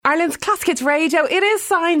Ireland's Classic Kids Radio. It is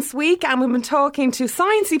Science Week and we've been talking to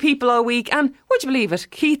sciencey people all week, and would you believe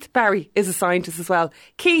it, Keith Barry is a scientist as well.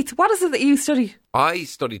 Keith, what is it that you study? I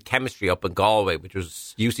studied chemistry up in Galway, which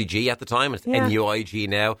was UCG at the time. It's NUIG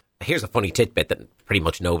now. Here's a funny tidbit that pretty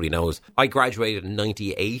much nobody knows. I graduated in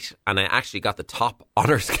 98 and I actually got the top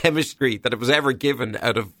honours chemistry that it was ever given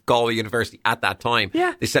out of Galway University at that time.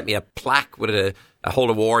 Yeah. They sent me a plaque with a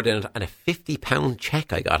whole award in it and a £50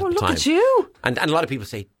 cheque I got at the time. Look at you. And a lot of people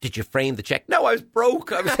say, did you frame the cheque? No, I was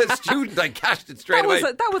broke. I was a student. I cashed it straight away.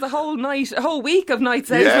 That was a whole night, a whole week of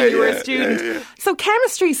nights out when you were a student. Yeah. So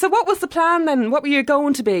chemistry, so what was the plan then? What were you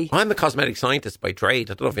going to be? I'm a cosmetic scientist by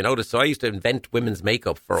trade. I don't know if you noticed. So I used to invent women's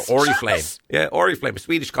makeup for Oriflame. Yeah, Oriflame, a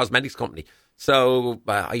Swedish cosmetics company. So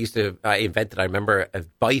I invented, I remember, a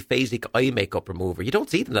biphasic eye makeup remover. You don't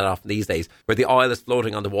see them that often these days, where the oil is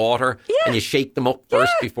floating on the water and you shake them up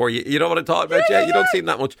first before you know what I'm talking about? Yeah, you don't see them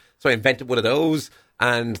that much. So I invented one of those,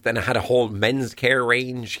 and then I had a whole men's care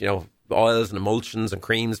range, you know, oils and emulsions and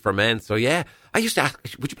creams for men. So yeah, I used to ask,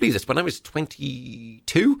 would you believe this? When I was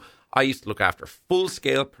 22, I used to look after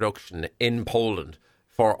full-scale production in Poland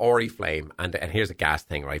for Oriflame, and here's a gas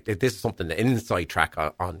thing, right? This is something, an inside track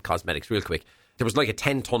on cosmetics real quick. There was like a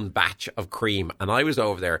 10-ton batch of cream, and I was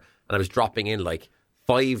over there and I was dropping in like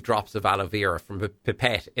 5 drops of aloe vera from a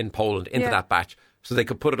pipette in Poland into that batch so they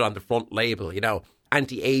could put it on the front label, you know,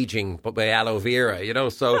 anti-aging but by aloe vera, you know,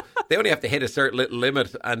 so they only have to hit a certain little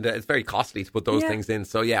limit, and it's very costly to put those things in.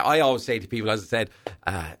 So yeah, I always say to people, as I said,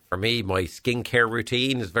 for me, my skincare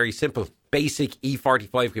routine is very simple. Basic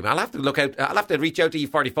E45 cream. I'll have to reach out to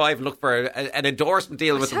E45 and look for an endorsement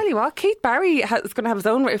deal with them. I tell you what, Keith Barry is going to have his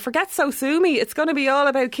own. Forget So Sue Me. It's going to be all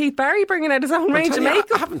about Keith Barry bringing out his own range of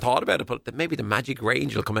makeup. I haven't thought about it, but maybe the magic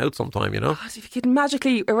range will come out sometime, you know. God, if you could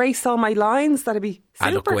magically erase all my lines, that'd be super.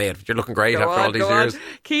 I look great. You're looking great after all these years.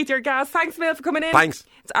 Keith, your gas. Thanks, Mel, for coming in. Thanks.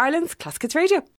 It's Ireland's Classic Kids Radio.